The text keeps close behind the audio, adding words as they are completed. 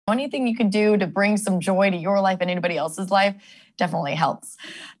Anything you can do to bring some joy to your life and anybody else's life definitely helps.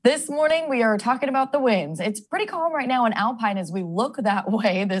 This morning, we are talking about the winds. It's pretty calm right now in Alpine as we look that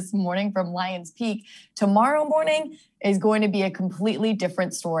way this morning from Lions Peak. Tomorrow morning is going to be a completely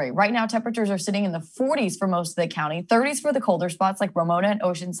different story. Right now, temperatures are sitting in the 40s for most of the county, 30s for the colder spots like Ramona and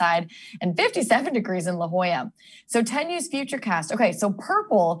Oceanside, and 57 degrees in La Jolla. So 10 News Futurecast. Okay, so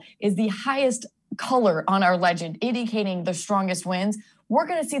purple is the highest color on our legend, indicating the strongest winds. We're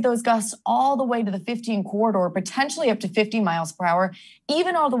going to see those gusts all the way to the 15 corridor, potentially up to 50 miles per hour.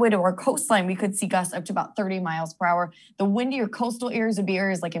 Even all the way to our coastline, we could see gusts up to about 30 miles per hour. The windier coastal areas would be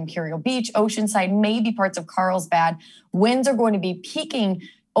areas like Imperial Beach, Oceanside, maybe parts of Carlsbad. Winds are going to be peaking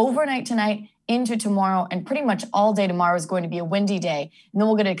overnight tonight into tomorrow, and pretty much all day tomorrow is going to be a windy day. And then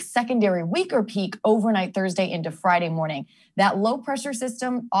we'll get a secondary weaker peak overnight Thursday into Friday morning. That low pressure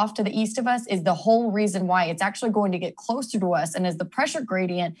system off to the east of us is the whole reason why it's actually going to get closer to us. And as the pressure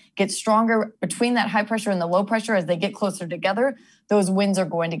gradient gets stronger between that high pressure and the low pressure, as they get closer together, those winds are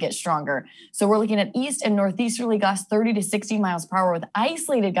going to get stronger. So we're looking at east and northeasterly gusts 30 to 60 miles per hour with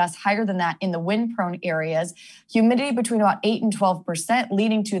isolated gusts higher than that in the wind prone areas. Humidity between about 8 and 12%,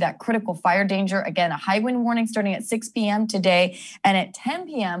 leading to that critical fire danger. Again, a high wind warning starting at 6 p.m. today. And at 10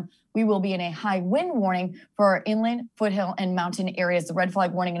 p.m., we will be in a high wind warning for our inland, foothill, and mountain areas. The red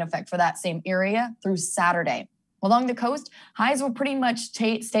flag warning in effect for that same area through Saturday. Along the coast, highs will pretty much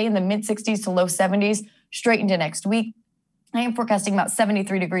stay in the mid 60s to low 70s straight into next week. I am forecasting about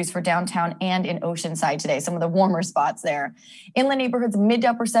 73 degrees for downtown and in Oceanside today, some of the warmer spots there. Inland neighborhoods, mid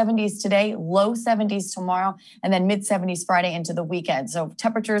to upper 70s today, low 70s tomorrow, and then mid 70s Friday into the weekend. So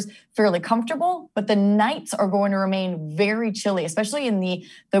temperatures fairly comfortable, but the nights are going to remain very chilly, especially in the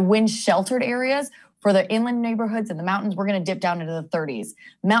wind sheltered areas. For the inland neighborhoods and the mountains, we're going to dip down into the 30s.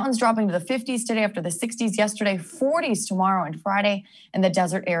 Mountains dropping to the 50s today after the 60s yesterday, 40s tomorrow and Friday. And the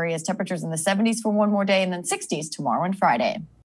desert areas, temperatures in the 70s for one more day and then 60s tomorrow and Friday.